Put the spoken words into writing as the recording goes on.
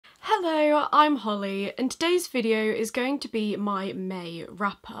Hello, I'm Holly, and today's video is going to be my May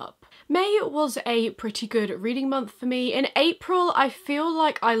wrap-up. May was a pretty good reading month for me. In April, I feel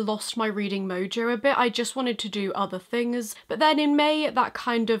like I lost my reading mojo a bit. I just wanted to do other things. But then in May, that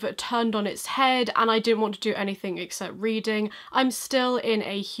kind of turned on its head and I didn't want to do anything except reading. I'm still in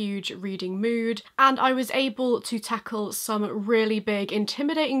a huge reading mood, and I was able to tackle some really big,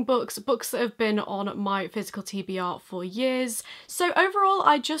 intimidating books that have been on my physical TBR for years. So overall,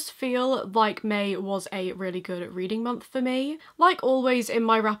 I just feel like May was a really good reading month for me. Like always in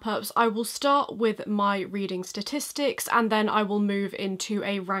my wrap-ups, I will start with my reading statistics and then I will move into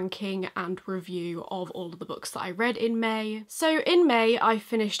a ranking and review of all of the books that I read in May. So in May, I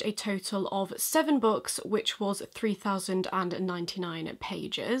finished a total of 7 books, which was 3,099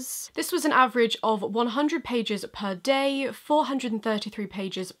 pages. This was an average of 100 pages per day, 433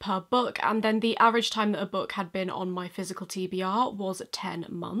 pages per book, and then the average time that a book had been on my physical TBR was 10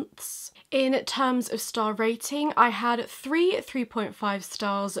 months. In terms of star rating, I had 3 3.5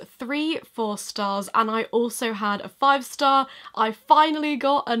 stars, 3 4 stars, and I also had a 5-star. I finally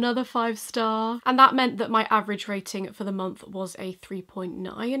got another 5-star, and that meant that my average rating for the month was a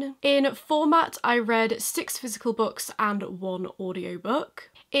 3.9. In format, I read 6 physical books and 1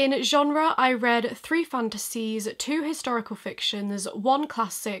 audiobook. In genre, I read 3 fantasies, 2 historical fictions, 1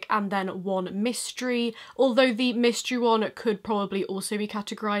 classic, and then 1 mystery, although the mystery one could probably also be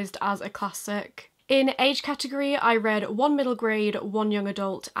categorised as a classic. In age category, I read 1 middle grade, 1 young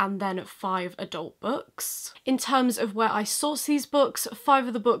adult, and then 5 adult books. In terms of where I sourced these books, 5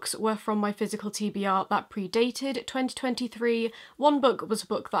 of the books were from my physical TBR that predated 2023, 1 book was a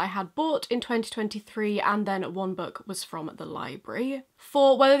book that I had bought in 2023, and then 1 book was from the library.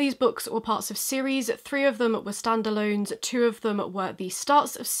 For whether these books were parts of series, 3 of them were standalones, 2 of them were the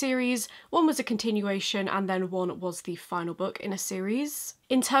starts of series, 1 was a continuation, and then 1 was the final book in a series.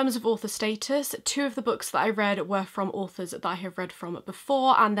 In terms of author status, 2 of the books that I read were from authors that I have read from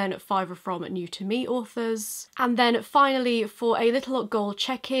before, and then 5 are from new to me authors. And then finally, for a little goal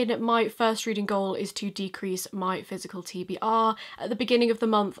check-in, my first reading goal is to decrease my physical TBR. At the beginning of the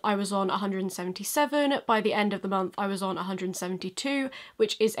month, I was on 177. By the end of the month, I was on 172,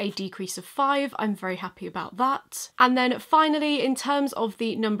 which is a decrease of 5. I'm very happy about that. And then finally, in terms of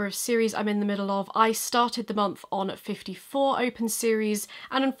the number of series I'm in the middle of, I started the month on 54 open series,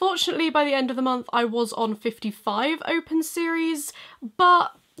 and unfortunately by the end of the month I was on 55 open series,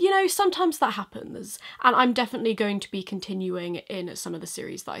 but you know, sometimes that happens, and I'm definitely going to be continuing in some of the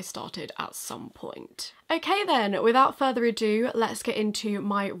series that I started at some point. Okay then, without further ado, let's get into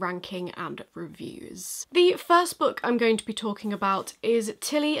my ranking and reviews. The first book I'm going to be talking about is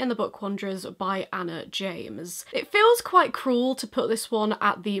Tilly and the Book Wanderers by Anna James. It feels quite cruel to put this one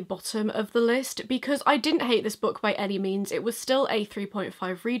at the bottom of the list because I didn't hate this book by any means. It was still a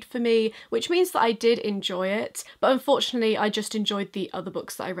 3.5 read for me, which means that I did enjoy it, but unfortunately I just enjoyed the other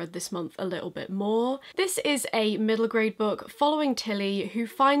books that I read this month a little bit more. This is a middle grade book following Tilly, who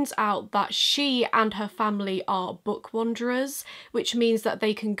finds out that she and her family are book wanderers, which means that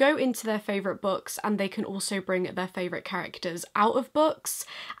they can go into their favourite books and they can also bring their favourite characters out of books,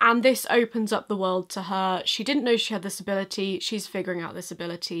 and this opens up the world to her. She didn't know she had this ability, she's figuring out this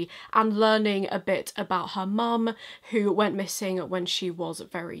ability and learning a bit about her mum, who went missing when she was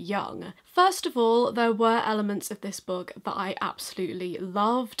very young. First of all, there were elements of this book that I absolutely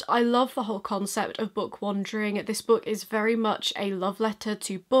loved. I love the whole concept of book wandering. This book is very much a love letter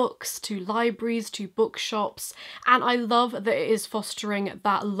to books, to libraries, to bookshops, and I love that it is fostering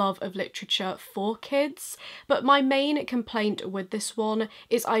that love of literature for kids. But my main complaint with this one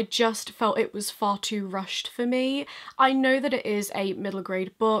is I just felt it was far too rushed for me. I know that it is a middle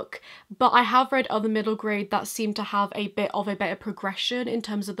grade book, but I have read other middle grade that seem to have a bit of a better progression in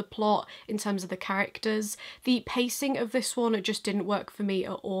terms of the plot, in terms of the characters. The pacing of this one just didn't work for me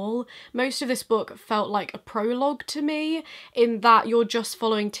at all. Most of this book felt like a prologue to me, in that you're just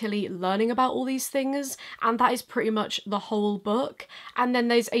following Tilly learning about all these things, and that is pretty much the whole book. And then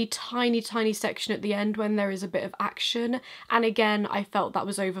there's a tiny section at the end when there is a bit of action, and again I felt that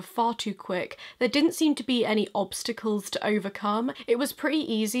was over far too quick. There didn't seem to be any obstacles to overcome. It was pretty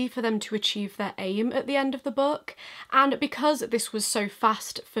easy for them to achieve their aim at the end of the book, and because this was so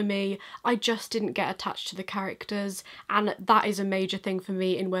fast for me, I just didn't get attached to the characters, and that is a major thing for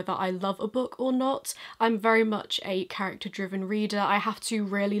me in whether I love a book or not. I'm very much a character-driven reader. I have to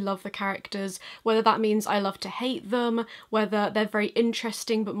really love the characters, whether that means I love to hate them, whether they're very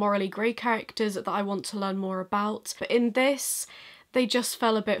interesting but morally grey characters that I want to learn more about. But in this, they just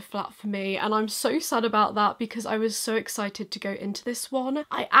fell a bit flat for me, and I'm so sad about that because I was so excited to go into this one.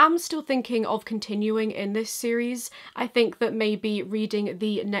 I am still thinking of continuing in this series. I think that maybe reading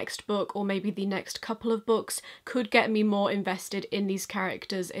the next book or maybe the next couple of books could get me more invested in these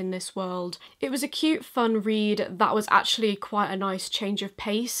characters in this world. It was a cute, fun read that was actually quite a nice change of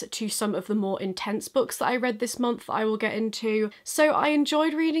pace to some of the more intense books that I read this month that I will get into. So I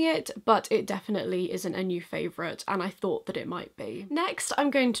enjoyed reading it, but it definitely isn't a new favourite, and I thought that it might be. Next,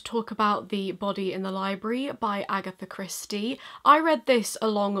 I'm going to talk about The Body in the Library by Agatha Christie. I read this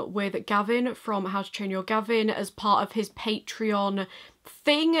along with Gavin from How to Train Your Gavin as part of his Patreon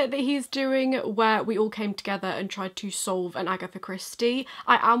thing that he's doing where we all came together and tried to solve an Agatha Christie.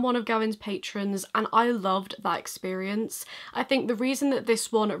 I am one of Gavin's patrons and I loved that experience. I think the reason that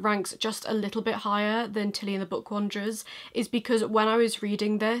this one ranks just a little bit higher than Tilly and the Book Wanderers is because when I was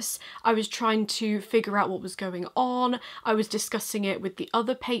reading this, I was trying to figure out what was going on, I was discussing it with the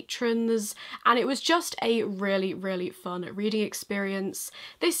other patrons, and it was just a really, really fun reading experience.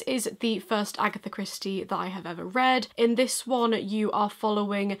 This is the first Agatha Christie that I have ever read. In this one, you are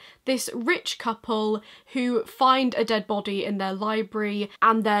following this rich couple who find a dead body in their library,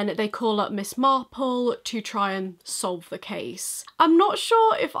 and then they call up Miss Marple to try and solve the case. I'm not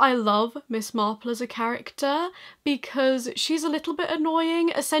sure if I love Miss Marple as a character because she's a little bit annoying.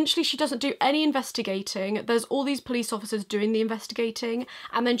 Essentially, she doesn't do any investigating. There's all these police officers doing the investigating,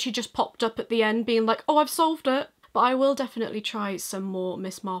 and then she just popped up at the end being like, oh, I've solved it. But I will definitely try some more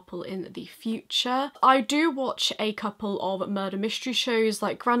Miss Marple in the future. I do watch a couple of murder mystery shows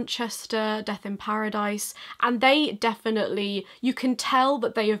like Grantchester, Death in Paradise, and they definitely, you can tell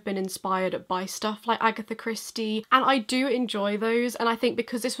that they have been inspired by stuff like Agatha Christie, and I do enjoy those, and I think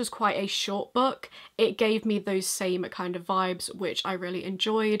because this was quite a short book, it gave me those same kind of vibes, which I really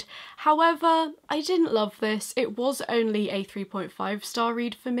enjoyed. However, I didn't love this. It was only a 3.5 star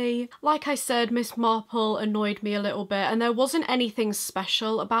read for me. Like I said, Miss Marple annoyed me a little bit, and there wasn't anything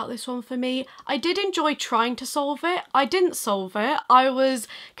special about this one for me. I did enjoy trying to solve it. I didn't solve it. I was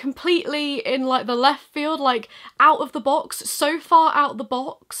completely in like the left field, like out of the box, so far out the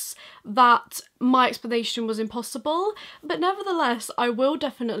box that my explanation was impossible, but nevertheless I will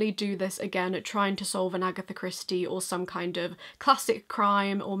definitely do this again, trying to solve an Agatha Christie or some kind of classic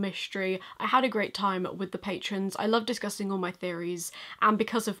crime or mystery. I had a great time with the patrons. I love discussing all my theories, and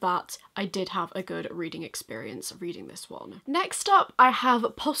because of that I did have a good reading experience reading this one. Next up, I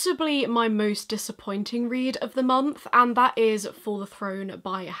have possibly my most disappointing read of the month, and that is For the Throne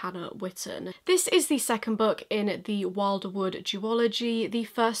by Hannah Witton. This is the second book in the Wilderwood duology. The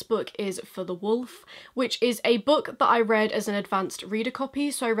first book is For the Wolf, which is a book that I read as an advanced reader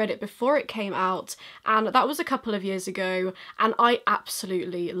copy, so I read it before it came out, and that was a couple of years ago, and I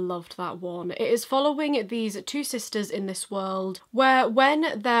absolutely loved that one. It is following these two sisters in this world, where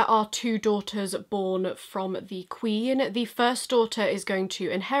when there are two daughters born from the Queen, the first daughter is going to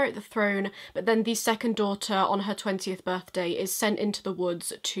inherit the throne, but then the second daughter on her 20th birthday is sent into the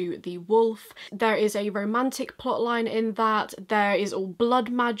woods to the wolf. There is a romantic plotline in that, there is all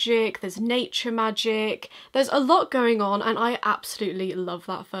blood magic, there's nature magic, there's a lot going on, and I absolutely love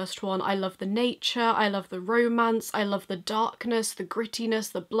that first one. I love the nature, I love the romance, I love the darkness, the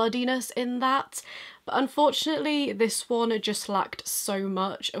grittiness, the bloodiness in that. But unfortunately, this one just lacked so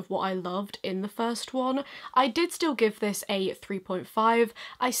much of what I loved in the first one. I did still give this a 3.5.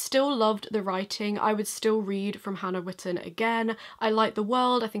 I still loved the writing. I would still read from Hannah Witton again. I liked the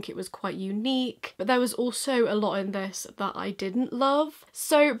world. I think it was quite unique. But there was also a lot in this that I didn't love.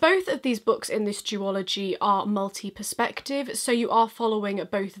 So both of these books in this duology are multi-perspective. So you are following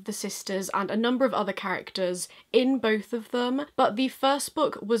both of the sisters and a number of other characters in both of them. But the first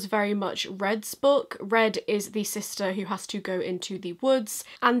book was very much Red's book. Red is the sister who has to go into the woods,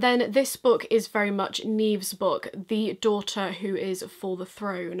 and then this book is very much Neve's book, the daughter who is for the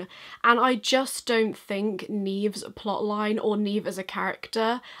throne. And I just don't think Neve's plotline or Neve as a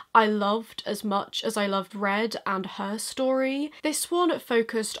character I loved as much as I loved Red and her story. This one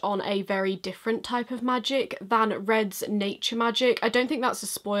focused on a very different type of magic than Red's nature magic. I don't think that's a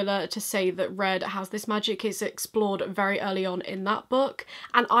spoiler to say that Red has this magic. It's explored very early on in that book,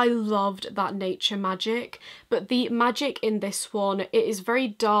 and I loved that nature magic, but the magic in this one, it is very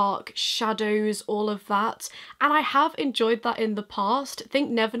dark, shadows, all of that, and I have enjoyed that in the past.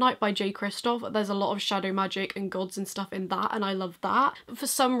 Think Nevernight by J. Kristoff, there's a lot of shadow magic and gods and stuff in that, and I love that, but for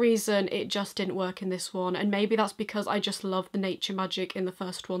some reason it just didn't work in this one, and maybe that's because I just loved the nature magic in the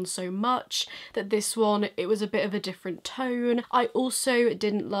first one so much that this one, it was a bit of a different tone. I also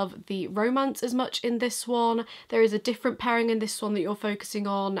didn't love the romance as much in this one. There is a different pairing in this one that you're focusing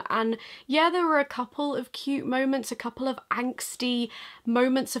on, and yeah, there were a couple of cute moments, a couple of angsty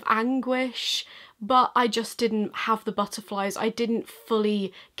moments of anguish, but I just didn't have the butterflies. I didn't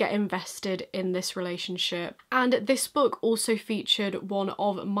fully get invested in this relationship. And this book also featured one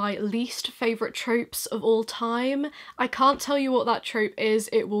of my least favourite tropes of all time. I can't tell you what that trope is,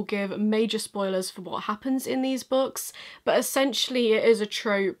 it will give major spoilers for what happens in these books, but essentially it is a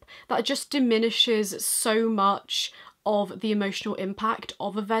trope that just diminishes so much of the emotional impact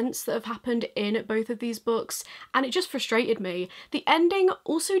of events that have happened in both of these books, and it just frustrated me. The ending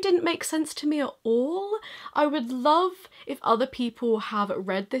also didn't make sense to me at all. I would love if other people have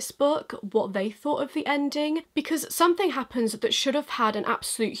read this book what they thought of the ending, because something happens that should have had an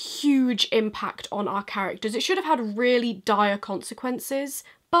absolute huge impact on our characters. It should have had really dire consequences,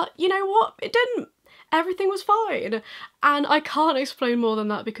 but you know what? It didn't. Everything was fine. And I can't explain more than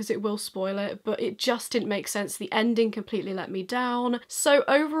that because it will spoil it, but it just didn't make sense. The ending completely let me down. So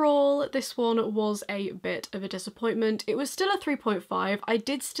overall, this one was a bit of a disappointment. It was still a 3.5. I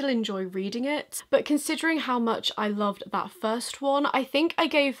did still enjoy reading it, but considering how much I loved that first one, I think I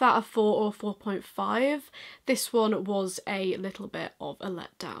gave that a 4 or 4.5. This one was a little bit of a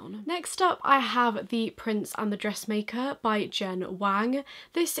letdown. Next up, I have The Prince and the Dressmaker by Jen Wang.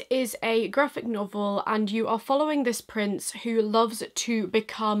 This is a graphic novel, and you are following this prince who loves to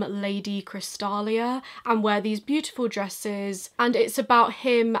become Lady Crystalia and wear these beautiful dresses, and it's about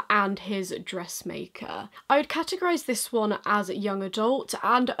him and his dressmaker. I would categorise this one as young adult,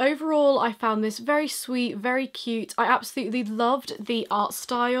 and overall I found this very sweet, very cute. I absolutely loved the art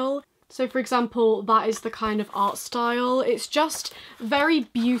style. So for example, that is the kind of art style. It's just very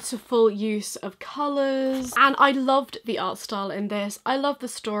beautiful use of colours, and I loved the art style in this. I loved the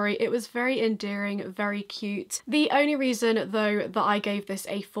story. It was very endearing, very cute. The only reason though that I gave this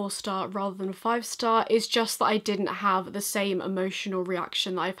a 4-star rather than 5-star is just that I didn't have the same emotional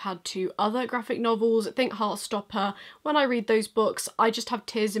reaction that I've had to other graphic novels. Think Heartstopper. When I read those books, I just have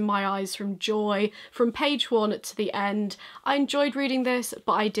tears in my eyes from joy from page 1 to the end. I enjoyed reading this,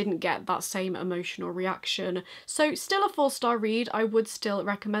 but I didn't get that same emotional reaction. So still a 4-star read. I would still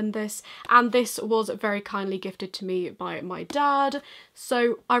recommend this, and this was very kindly gifted to me by my dad,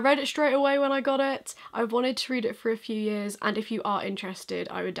 so I read it straight away when I got it. I've wanted to read it for a few years, and if you are interested,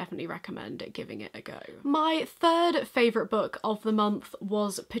 I would definitely recommend giving it a go. My third favourite book of the month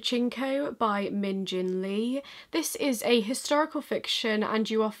was Pachinko by Min Jin Lee. This is a historical fiction, and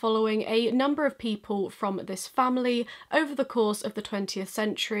you are following a number of people from this family over the course of the 20th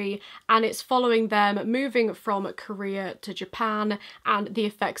century, and it's following them moving from Korea to Japan and the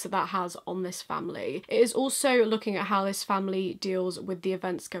effects that has on this family. It is also looking at how this family deals with the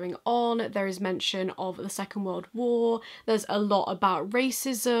events going on. There is mention of the Second World War, there's a lot about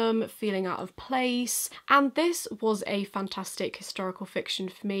racism, feeling out of place, and this was a fantastic historical fiction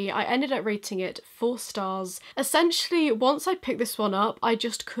for me. I ended up rating it 4 stars. Essentially, once I picked this one up, I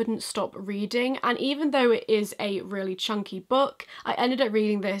just couldn't stop reading, and even though it is a really chunky book, I ended up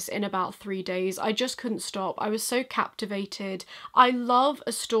reading this in about 3 days. I just couldn't stop. I was so captivated. I love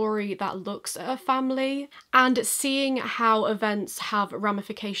a story that looks at a family and seeing how events have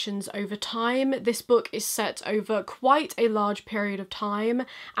ramifications over time. This book is set over quite a large period of time,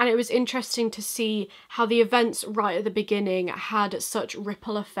 and it was interesting to see how the events right at the beginning had such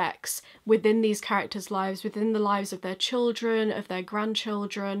ripple effects within these characters' lives, within the lives of their children, of their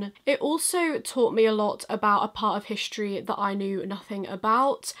grandchildren. It also taught me a lot about a part of history that I knew nothing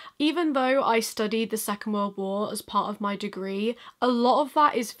about. Even though I studied the Second World War as part of my degree, a lot of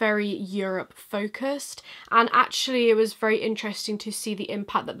that is very Europe focused, and actually it was very interesting to see the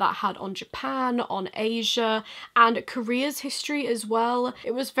impact that that had on Japan, on Asia, and Korea's history as well.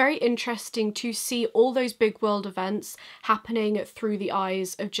 It was very interesting to see all those big world events happening through the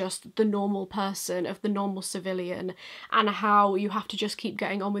eyes of just the normal person, of the normal civilian, and how you have to just keep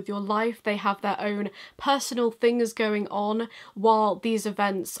getting on with your life. They have their own personal things going on while these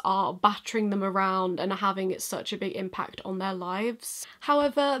events are battering them around and having such a big impact on their lives.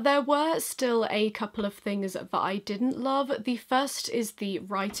 However, there were still a couple of things that I didn't love. The first is the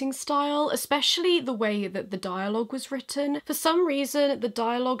writing style, especially the way that the dialogue was written. For some reason, the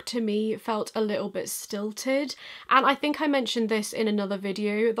dialogue to me felt a little bit stilted, and I think I mentioned this in another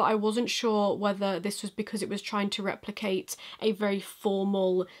video that I wasn't sure whether this was because it was trying to replicate a very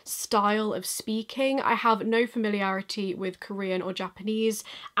formal style of speaking. I have no familiarity with Korean or Japanese,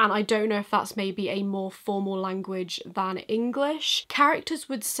 and I don't know if that's maybe a more formal language than English. Characters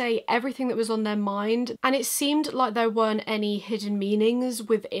would say everything that was on their mind, and it seemed like there weren't any hidden meanings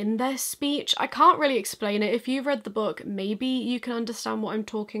within their speech. I can't really explain it. If you've read the book, maybe you can understand what I'm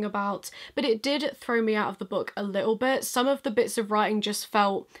talking about, but it did throw me out of the book a little bit. Some of the bits of writing just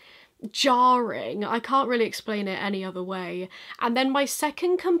felt jarring. I can't really explain it any other way. And then my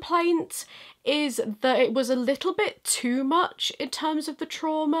second complaint is that it was a little bit too much in terms of the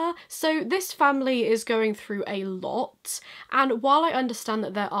trauma. So this family is going through a lot, and while I understand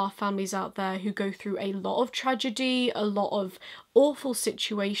that there are families out there who go through a lot of tragedy, a lot of awful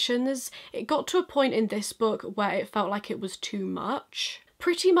situations, it got to a point in this book where it felt like it was too much.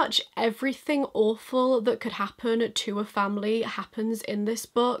 Pretty much everything awful that could happen to a family happens in this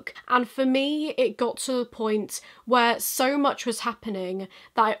book, and for me it got to a point where so much was happening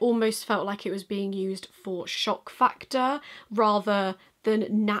that I almost felt like it was being used for shock factor rather than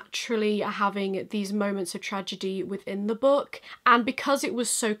naturally having these moments of tragedy within the book. And because it was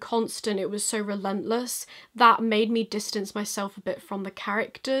so constant, it was so relentless, that made me distance myself a bit from the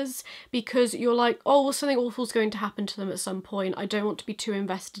characters, because you're like, oh, well, something awful's going to happen to them at some point, I don't want to be too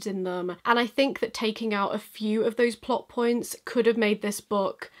invested in them. And I think that taking out a few of those plot points could have made this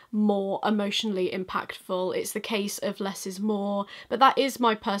book more emotionally impactful. It's the case of less is more, but that is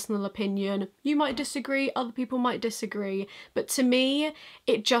my personal opinion. You might disagree, other people might disagree, but to me,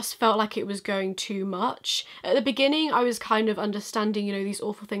 it just felt like it was going too much. At the beginning, I was kind of understanding, you know, these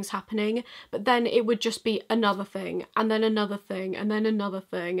awful things happening, but then it would just be another thing, and then another thing, and then another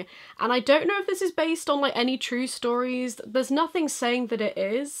thing. And I don't know if this is based on like any true stories. There's nothing saying that it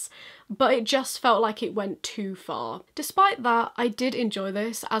is, but it just felt like it went too far. Despite that, I did enjoy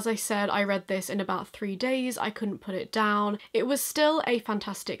this. As I said, I read this in about 3 days. I couldn't put it down. It was still a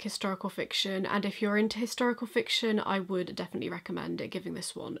fantastic historical fiction, and if you're into historical fiction, I would definitely recommend it, giving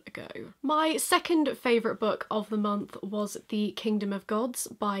this one a go. My second favourite book of the month was The Kingdom of Gods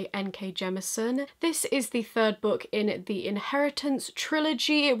by N.K. Jemisin. This is the third book in the Inheritance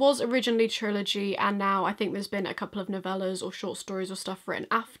trilogy. It was originally trilogy, and now I think there's been a couple of novellas or short stories or stuff written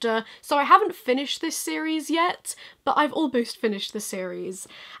after. So I haven't finished this series yet, but I've almost finished the series.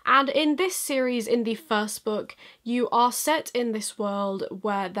 And in this series, in the first book, you are set in this world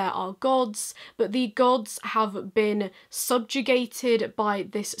where there are gods, but the gods have been subjugated by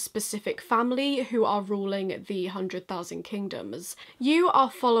this specific family who are ruling the 100,000 kingdoms. You are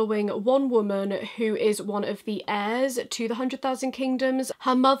following one woman who is one of the heirs to the 100,000 kingdoms.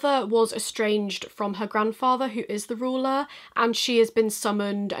 Her mother was estranged from her grandfather, who is the ruler, and she has been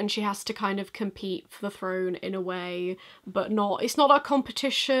summoned, and she has to kind of compete for the throne in a way, but it's not a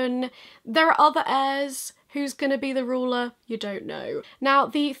competition. There are other heirs. Who's gonna be the ruler? You don't know. Now,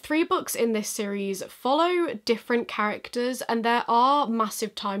 the 3 books in this series follow different characters, and there are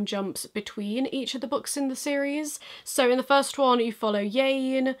massive time jumps between each of the books in the series. So in the first one, you follow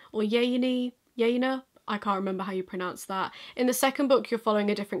Yain, or Yaina, I can't remember how you pronounce that. In the second book, you're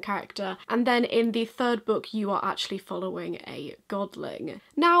following a different character, and then in the third book, you are actually following a godling.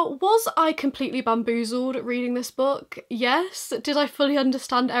 Now, was I completely bamboozled reading this book? Yes. Did I fully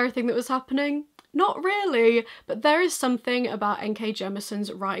understand everything that was happening? Not really, but there is something about N.K. Jemisin's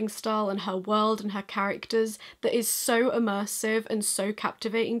writing style and her world and her characters that is so immersive and so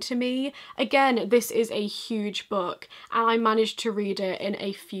captivating to me. Again, this is a huge book, and I managed to read it in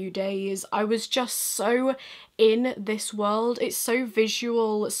a few days. I was just so in this world. It's so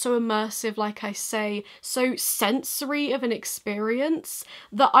visual, so immersive, like I say, so sensory of an experience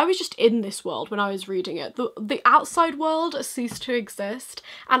that I was just in this world when I was reading it. The outside world ceased to exist,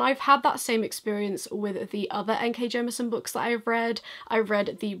 and I've had that same experience with the other N.K. Jemisin books that I've read. I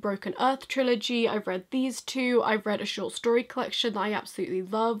read the Broken Earth trilogy, I've read these 2, I've read a short story collection that I absolutely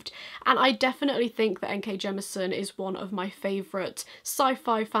loved, and I definitely think that N.K. Jemisin is one of my favourite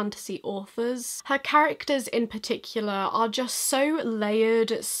sci-fi fantasy authors. Her characters in particular are just so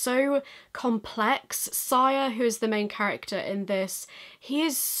layered, so complex. Sire, who is the main character in this, he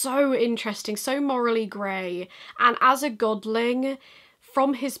is so interesting, so morally grey, and as a godling,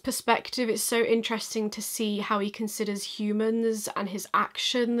 from his perspective, it's so interesting to see how he considers humans and his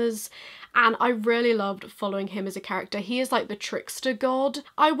actions, and I really loved following him as a character. He is like the trickster god.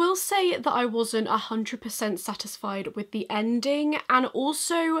 I will say that I wasn't 100% satisfied with the ending, and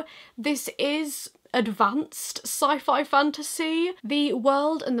also this is advanced sci-fi fantasy. The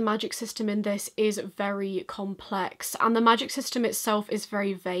world and the magic system in this is very complex, and the magic system itself is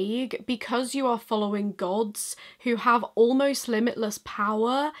very vague. Because you are following gods who have almost limitless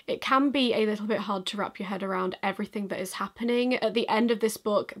power, it can be a little bit hard to wrap your head around everything that is happening. At the end of this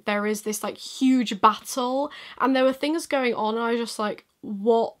book, there is this like huge battle, and there were things going on, and I was just like,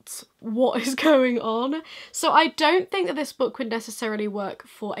 what is going on. So I don't think that this book would necessarily work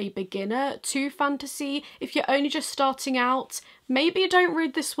for a beginner to fantasy. If you're only just starting out, maybe don't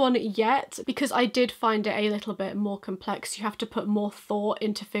read this one yet, because I did find it a little bit more complex. You have to put more thought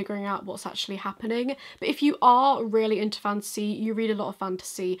into figuring out what's actually happening. But if you are really into fantasy, you read a lot of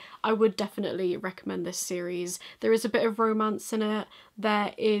fantasy, I would definitely recommend this series. There is a bit of romance in it,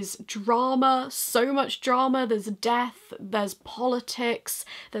 there is drama, so much drama, there's death, there's politics,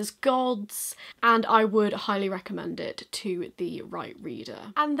 there's gods, and I would highly recommend it to the right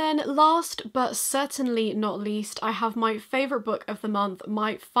reader. And then last but certainly not least, I have my favourite book of the month,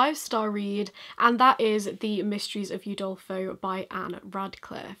 my 5-star read, and that is The Mysteries of Udolpho by Anne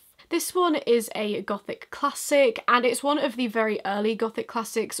Radcliffe. This one is a Gothic classic, and it's one of the very early Gothic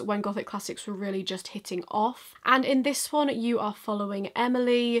classics when Gothic classics were really just hitting off. And in this one you are following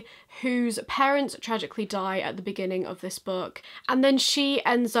Emily, whose parents tragically die at the beginning of this book, and then she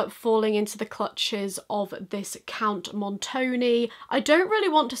ends up falling into the clutches of this Count Montoni. I don't really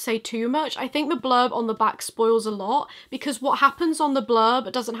want to say too much. I think the blurb on the back spoils a lot, because what happens on the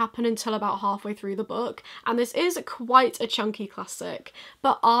blurb doesn't happen until about halfway through the book, and this is quite a chunky classic,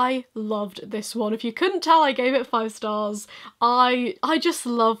 but I loved this one. If you couldn't tell, I gave it 5 stars. I just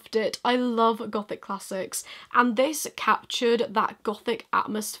loved it. I love Gothic classics, and this captured that Gothic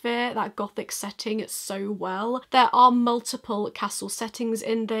atmosphere, that Gothic setting so well. There are multiple castle settings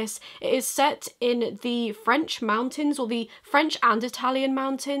in this. It is set in the French mountains, or the French and Italian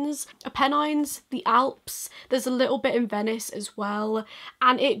mountains, Apennines, the Alps. There's a little bit in Venice as well,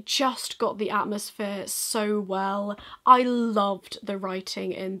 and it just got the atmosphere so well. I loved the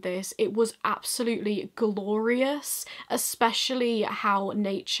writing in this. It was absolutely glorious, especially how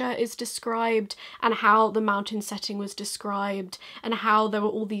nature is described and how the mountain setting was described and how there were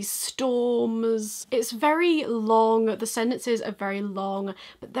all these storms. It's very long, the sentences are very long,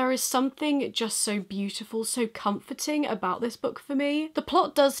 but there is something just so beautiful, so comforting about this book for me. The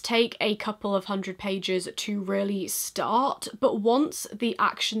plot does take a couple of 100 pages to really start, but once the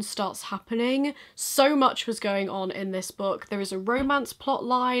action starts happening, so much was going on in this book. There is a romance plot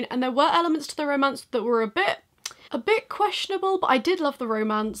line, and there were elements to the romance that were a bit questionable, but I did love the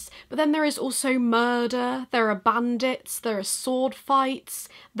romance. But then there is also murder, there are bandits, there are sword fights,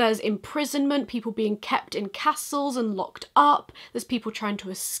 there's imprisonment, people being kept in castles and locked up, there's people trying to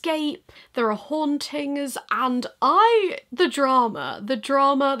escape, there are hauntings, and the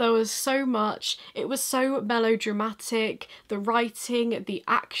drama, there was so much. It was so melodramatic, the writing, the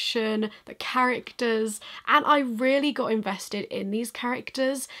action, the characters, and I really got invested in these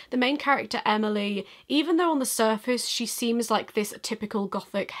characters. The main character, Emily, even though on the surface she seems like this typical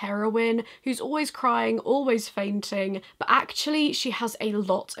Gothic heroine who's always crying, always fainting, but actually she has a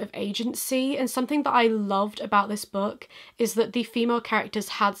lot of agency, and something that I loved about this book is that the female characters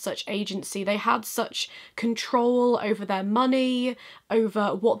had such agency. They had such control over their money,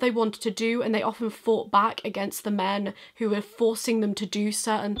 over what they wanted to do, and they often fought back against the men who were forcing them to do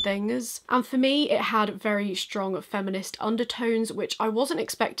certain things. And for me, it had very strong feminist undertones, which I wasn't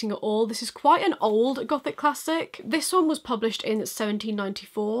expecting at all. This is quite an old Gothic classic. This one was published in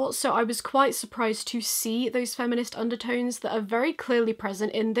 1794, so I was quite surprised to see those feminist undertones that are very clearly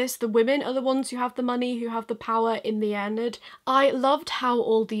present in this. The women are the ones who have the money, who have the power in the end. I loved how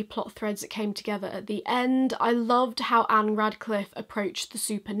all the plot threads came together at the end. I loved how Anne Radcliffe approached the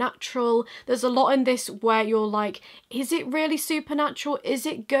supernatural. There's a lot in this where you're like, is it really supernatural? Is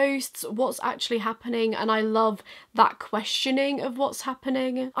it ghosts? What's actually happening? And I love that questioning of what's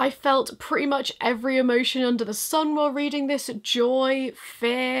happening. I felt pretty much every emotion under the sun while reading this. Joy,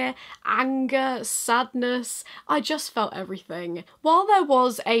 fear, anger, sadness. I just felt everything. While there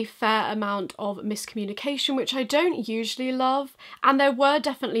was a fair amount of miscommunication, which I don't usually love, and there were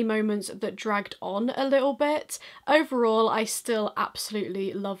definitely moments that dragged on a little bit, overall I still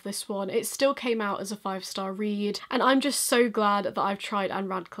absolutely love this one. It still came out as a 5-star read, and I'm just so glad that I've tried Anne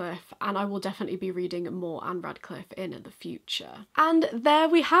Radcliffe, and I will definitely be reading more Anne Radcliffe in the future. And there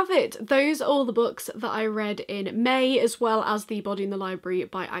we have it. Those are all the books that I read in May, as well as The Body in the Library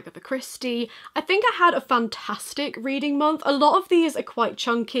by Agatha Christie. I think I had a fantastic reading month. A lot of these are quite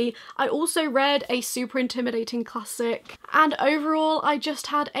chunky. I also read a super intimidating classic, and overall I just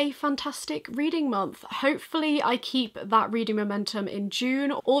had a fantastic reading month. Hopefully I keep that reading momentum in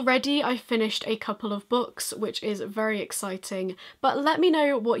June. Already I finished a couple of books, which is very exciting, but let me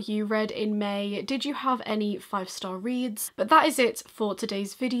know what you read in May. Did you have any 5-star reads? But that is it for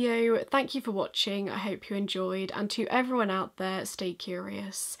today's video. Thank you for watching. I hope you enjoyed, and to everyone out there, stay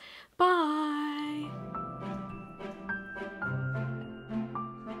curious. Bye!